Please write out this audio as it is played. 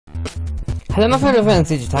Hello my fellow friends,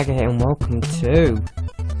 DJ-Tiger here and welcome to,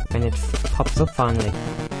 when it pops up finally,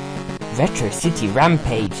 Retro City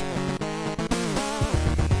Rampage.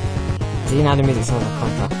 Do you know the music sounds like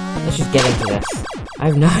Contra? Let's just get into this.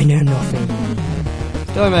 I know nothing.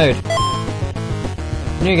 Story mode.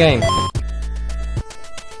 New game.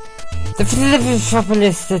 The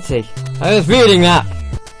Metropolis City. I was reading that.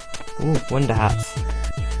 Ooh, wonder hats.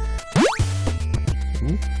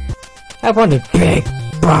 Ooh. I wanted big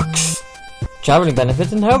bucks. Traveling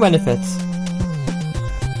benefits and home benefits.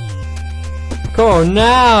 Cool,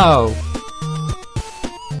 now!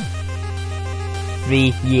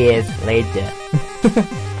 3 years later.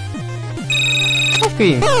 Ice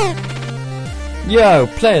cream! Yo,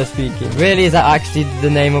 player speaking. Really, is that actually the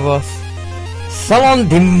name of us? Someone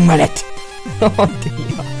the mullet! Oh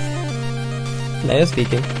dear. Player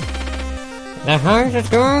speaking. The house is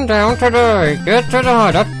going down today. Get to the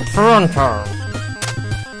hood up pronto.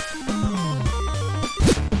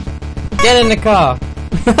 Get in the car!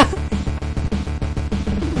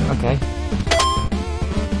 Okay.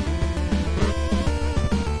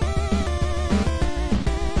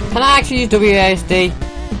 Can I actually use WASD?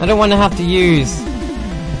 I don't want to have to use.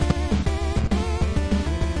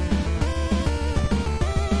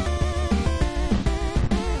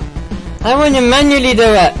 I want to manually do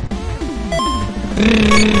it.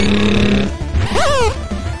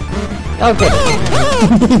 Oh good.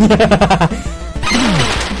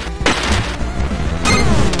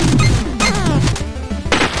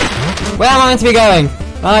 Where am I meant to be going?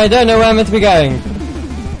 I don't know where I'm meant to be going.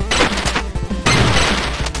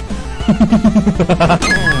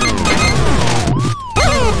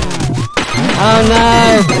 Oh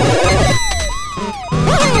no!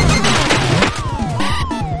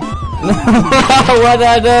 What did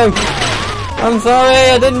I do? I'm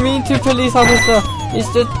sorry, I didn't mean to, police officer.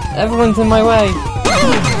 It's just everyone's in my way.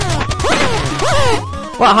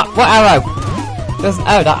 What arrow? There's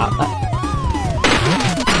that.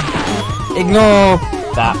 Ignore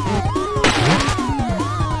that.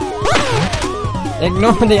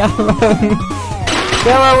 Ignore the arrow.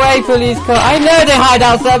 Go away, police car. I know they hide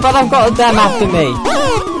outside, but I've got them after me.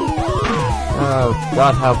 Oh,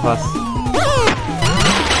 God help us.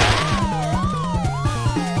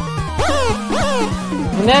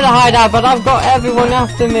 I know they hide out, but I've got everyone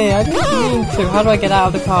after me. I didn't mean to. How do I get out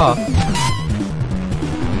of the car?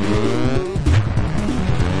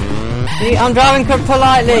 See, I'm driving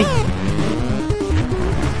politely.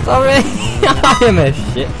 Sorry. I am a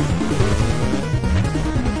shit.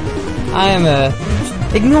 I am a...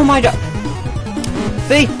 Ignore my job.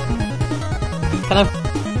 See? Kind of...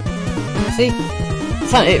 See?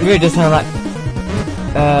 It really does sound like...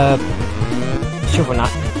 shovel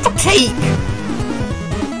knife. Fuck's sake!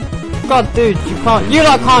 God, dude, you can't... You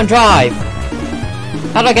lot can't drive!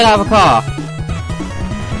 How do I get out of a car?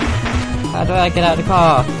 How do I get out of the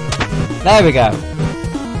car? There we go.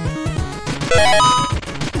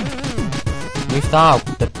 New style,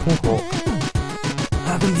 the punk walk.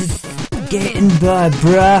 I can just get in there,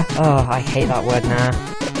 bruh. Oh, I hate that word now.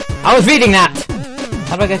 I was reading that!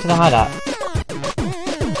 How do I go to the hideout?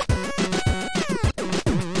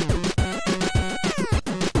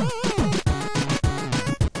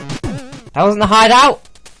 That wasn't the hideout?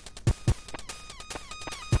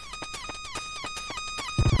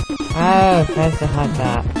 Oh, there's the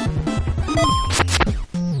hideout.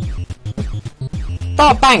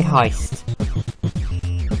 Start bank heist.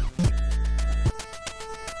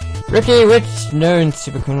 Ricky, which known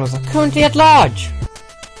supercriminals are currently at large?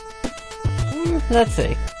 Let's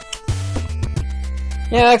see.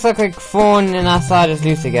 Yeah, looks like a thorn in our side is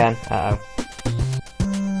loose again. Uh-oh.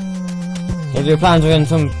 If your plans are in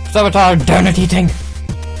some sabotage donut eating.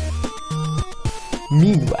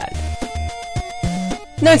 Meanwhile.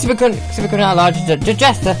 No supercriminal at large. The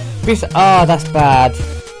Jester. Oh, that's bad.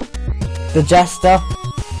 The Jester.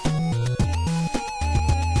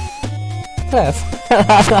 Cliff.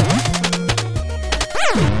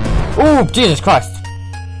 Oh, Jesus Christ.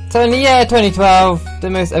 So in the year 2012, the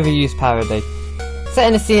most overused parody. Set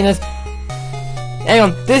in the scene as... Hang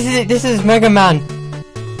on, this is Mega Man.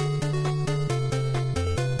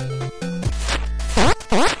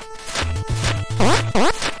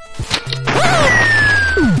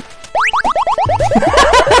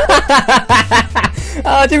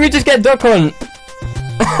 Oh, did we just get Duck Hunt?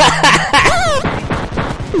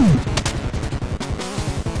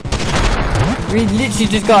 We literally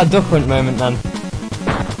just got a Duck Hunt moment then.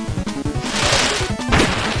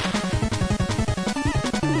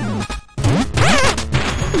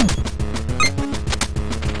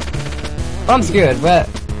 I'm scared. Where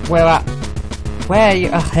are you?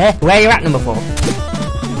 Where are you at, number 4?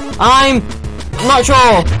 I'm not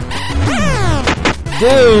sure.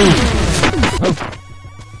 Dude.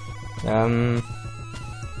 Oh.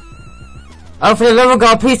 Oh, for the love of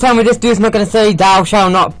God, please tell me this dude's not gonna say thou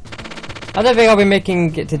shalt not. I don't think I'll be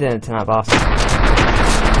making it to dinner tonight, boss.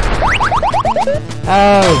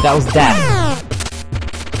 Oh, that was death.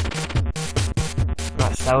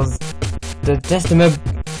 Right, that was the Jestimobile.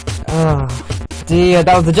 Oh dear,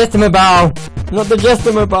 that was the Jestimobile, not the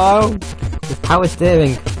Jestimobile with power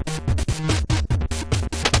steering.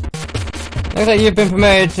 Looks like you've been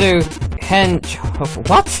promoted to hench.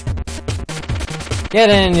 What? Get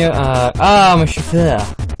in your I'm a chauffeur.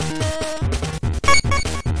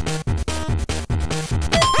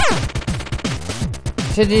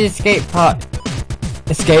 To the escape pipe.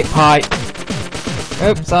 Escape pipe.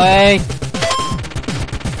 Oops, sorry.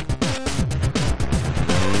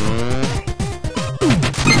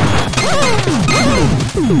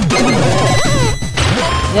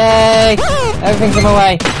 Yay! Everything's in my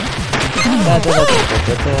way.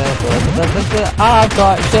 I've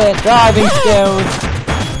got shit driving skills.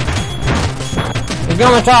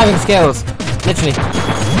 Ignore my driving skills. Literally.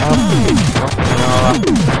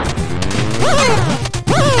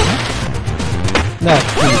 No,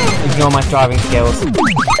 please, ignore my driving skills.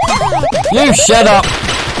 You shut up!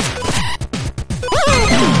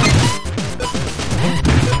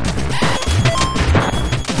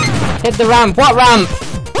 Hit the ramp. What ramp?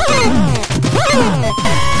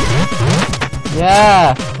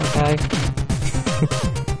 Yeah. Okay.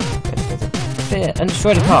 And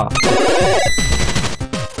destroy the car.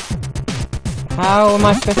 How am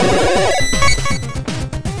I supposed to?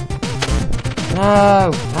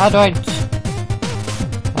 No. How do I?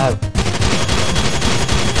 Oh.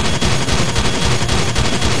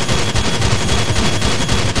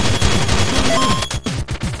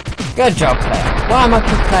 Good job, player. Why am I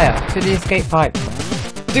quick player? To the escape pipe.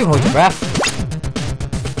 Do hold your breath.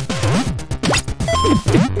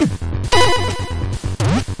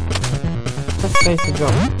 Just space to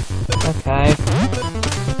drop. Okay.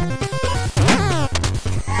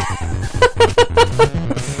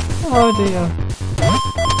 Oh dear.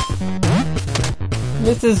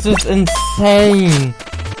 This is just insane.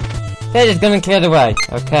 They're just gonna clear the way.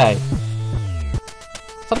 Okay.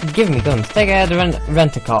 Stop giving me guns. Take out the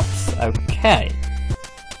rent-a-cops. Okay.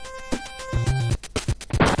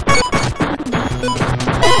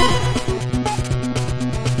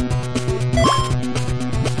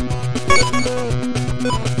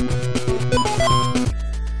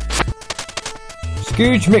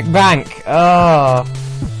 Scrooge McBank. Oh.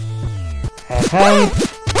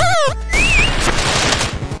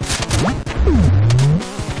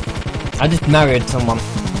 I just married someone.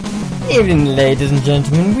 Evening, ladies and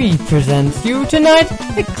gentlemen, we present you tonight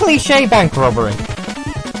a cliché bank robbery.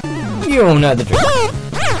 You all know the drill.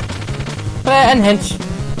 Player and hench,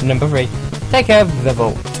 number 3. Take care of the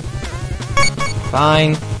vault.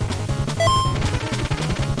 Fine.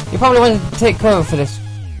 You probably want to take cover for this.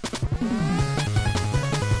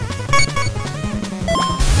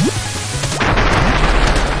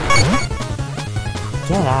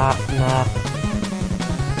 Get out, nah.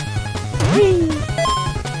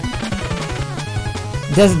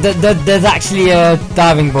 There's actually a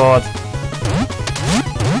diving board.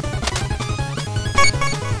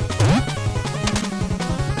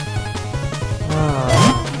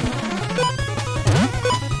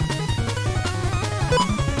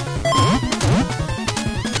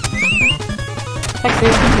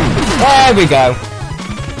 There we go.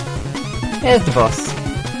 Here's the boss.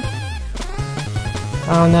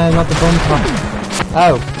 Oh no, not the bumper.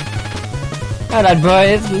 Oh. Hello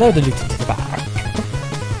boys, load the loot to the back.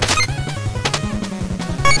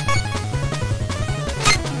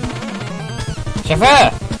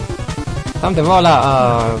 Chauffeur! Time to roll out.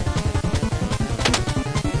 Oh.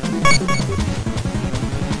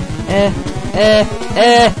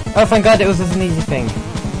 Oh thank god, it was just an easy thing.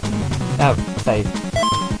 Oh, save.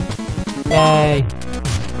 Yay.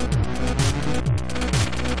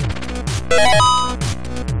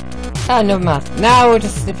 Oh, no matter. Now we'll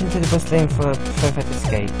just slip into the bus lane for a perfect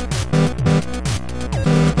escape.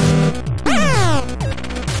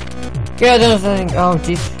 Good, I think. Oh,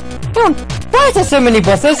 jeez. Why is there so many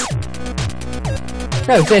buses?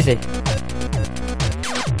 No, seriously.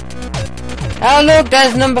 Oh, look,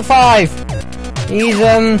 there's number 5. He's,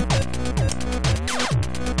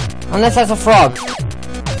 unless that's a frog.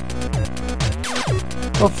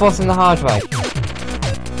 We'll force him the hard way.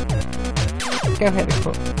 Go hit the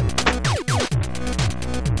foot.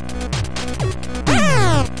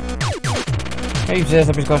 Maybe this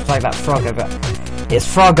I've just got to like that Frogger, but it's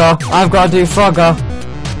Frogger. I've got to do Frogger.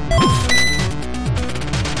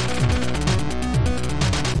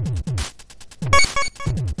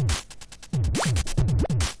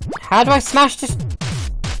 How do I smash this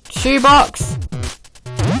shoebox?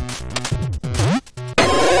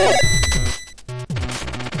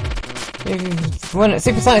 When at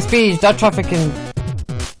supersonic speed, dodge traffic and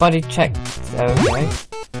body check. Okay.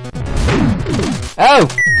 Oh!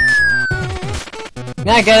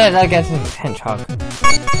 Now I get it, I get the hedgehog.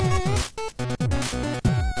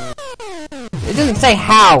 It doesn't say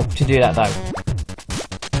how to do that though.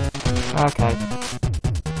 Okay.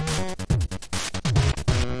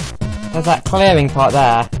 There's that clearing part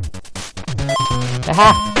there.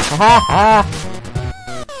 Aha! Aha! Ha!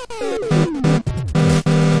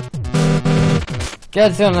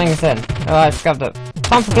 Good, something is in. Alright, scuffed it.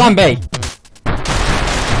 Time for plan B!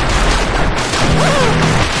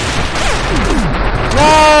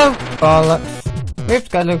 No! Bollocks. We've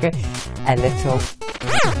got to look at a little.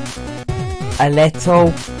 A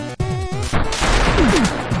little.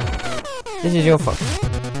 This is your foot.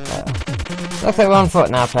 Looks like we're on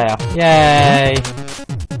foot now, player. Yay!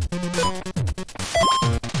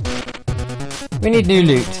 We need new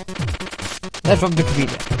loot. Let's rob the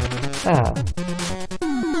computer.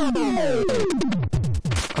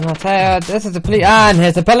 And I tell you, this is the police. And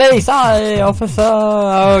here's the police! Hi, officer!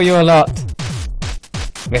 Oh, you're a lot.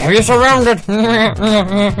 We have you surrounded!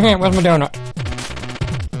 Where's my donut?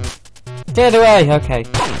 Get away! Okay.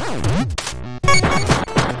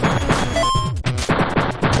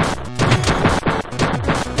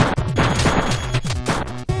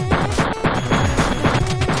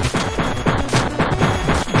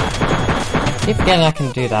 Keep forgetting I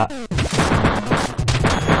can do that.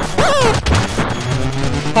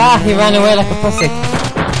 Ah, he ran away like a pussy.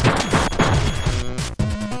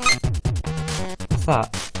 What's that?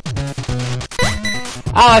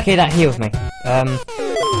 Oh, okay, that heals me. Boom,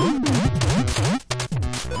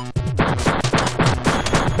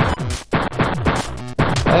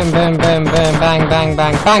 boom, boom, boom, bang, bang,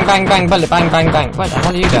 bang, bang, bang, bang, bullet, bang, bang, bang. Where the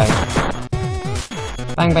hell are you going?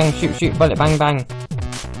 Bang, bang, shoot, shoot, bullet, bang, bang.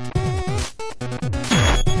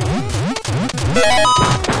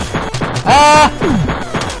 Ah!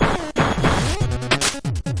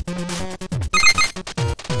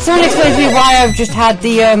 Someone explain to me why I've just had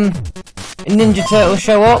the Ninja Turtle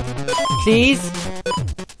show up, please.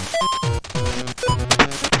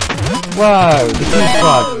 Whoa, the King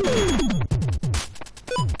Squad.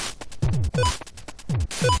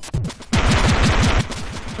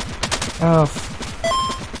 Oh.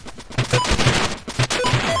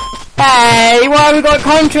 Hey, why have we got a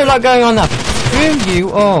contra lot going on now? Screw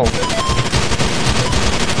you all.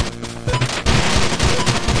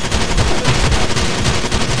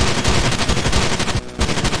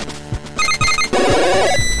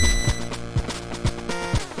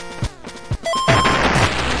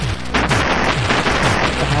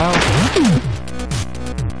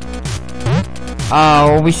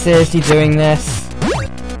 Oh, are we seriously doing this?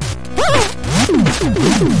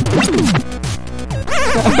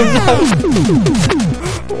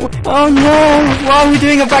 Oh no! Why are we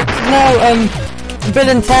doing a back? No, Bill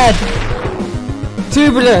and Ted.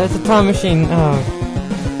 Tubular, it's a time machine. Oh.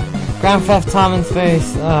 Grand Theft Time and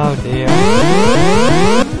Space. Oh dear. I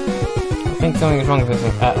think something is wrong with this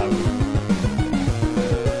thing. Uh-oh.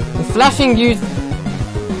 The flashing use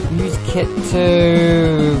kit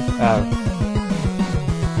to... Oh.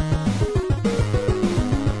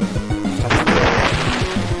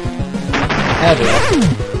 There we go.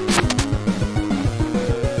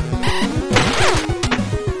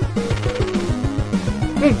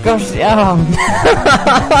 Good gosh, oh.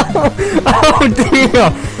 Oh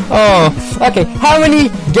dear. Oh, okay. How many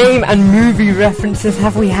game and movie references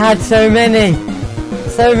have we had? So many.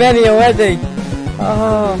 So many already.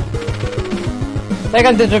 Oh. They're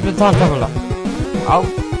going to drip the time traveler. Oh.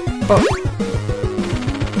 But.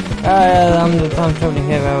 I'm the time traveling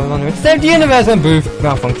hero. I was on the save the universe when booth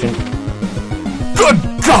malfunctioned. Good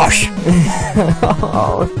gosh!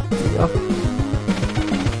 Oh dear.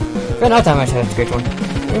 But no time I should have a great one.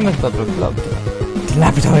 We must blah blah blah to the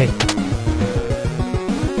laboratory.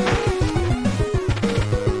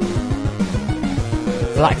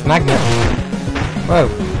 Black magnet. Whoa.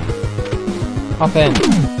 Hop in.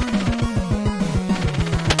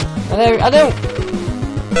 I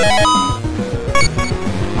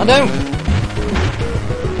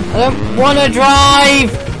don't wanna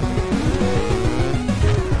drive!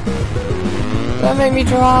 Don't make me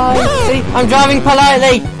drive! See, I'm driving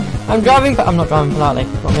politely! I'm not driving politely.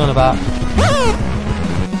 What am I on about?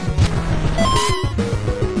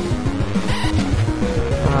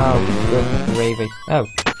 Oh, good gravy. Oh.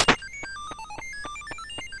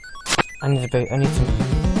 I need some...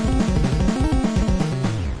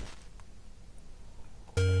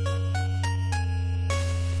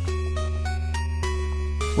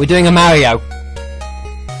 We're doing a Mario.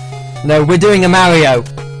 No, we're doing a Mario.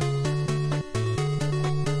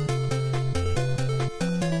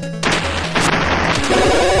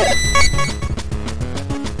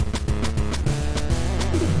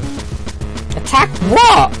 Attack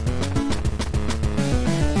what?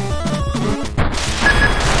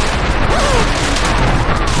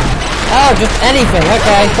 Oh, just anything.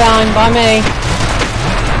 Okay, fine, by me.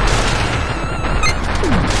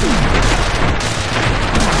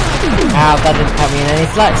 Ow, that didn't help me in any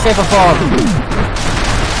slight shape or form.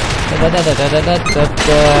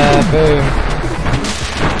 Boom.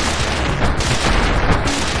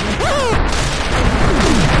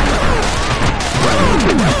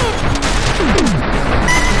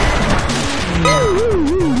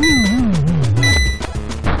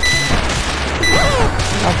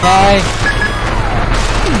 Okay.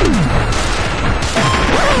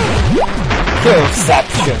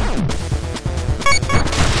 Killception.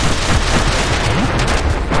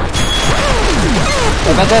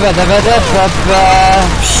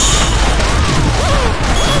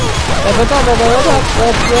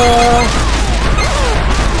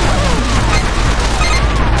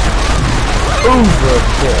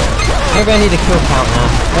 Overkill. Maybe I need a kill count now.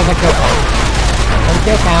 Where's my kill count? Where's the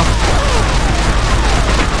kill count?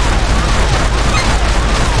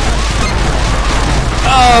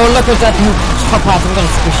 Oh, look at that top hat. I'm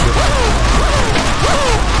gonna squish you.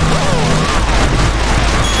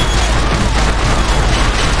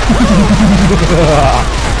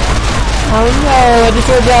 Oh no, I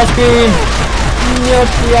destroyed the ice cream! Not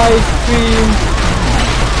the ice cream!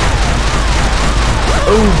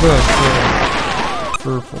 Overkill.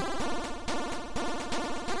 Purple.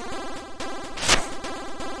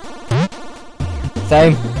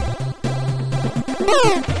 Same.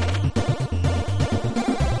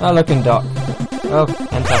 Oh, look in dock. Oh,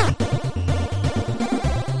 enter.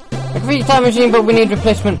 I can reach time machine, but we need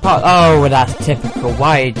replacement parts. Oh, well, that's typical.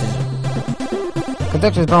 Why does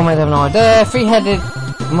Conductor's bomb might have no idea. Three-headed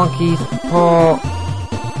monkeys for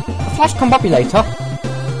a flash combobulator.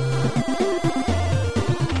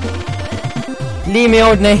 Leave me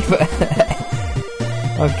old neighbour.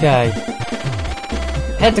 Okay.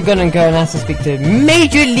 Head to gun and go and ask to speak to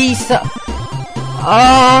Major Lisa.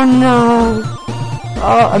 Oh no.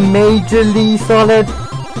 Oh, a majorly solid.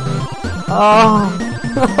 Oh.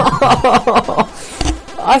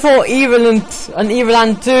 I thought Evil and Evil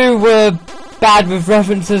and 2 were bad with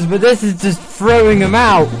references, but this is just throwing them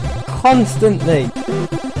out constantly.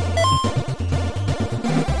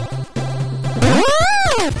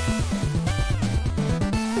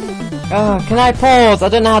 Oh, can I pause? I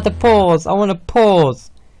don't know how to pause. I want to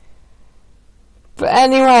pause. But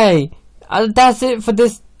anyway, that's it for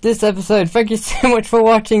this episode. Thank you so much for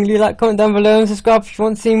watching. Leave a like, comment down below and subscribe if you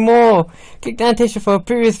want to see more. Click the annotation for a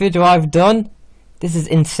previous video I've done. This is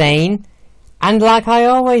insane. And like I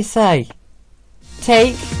always say,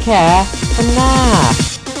 take care for now.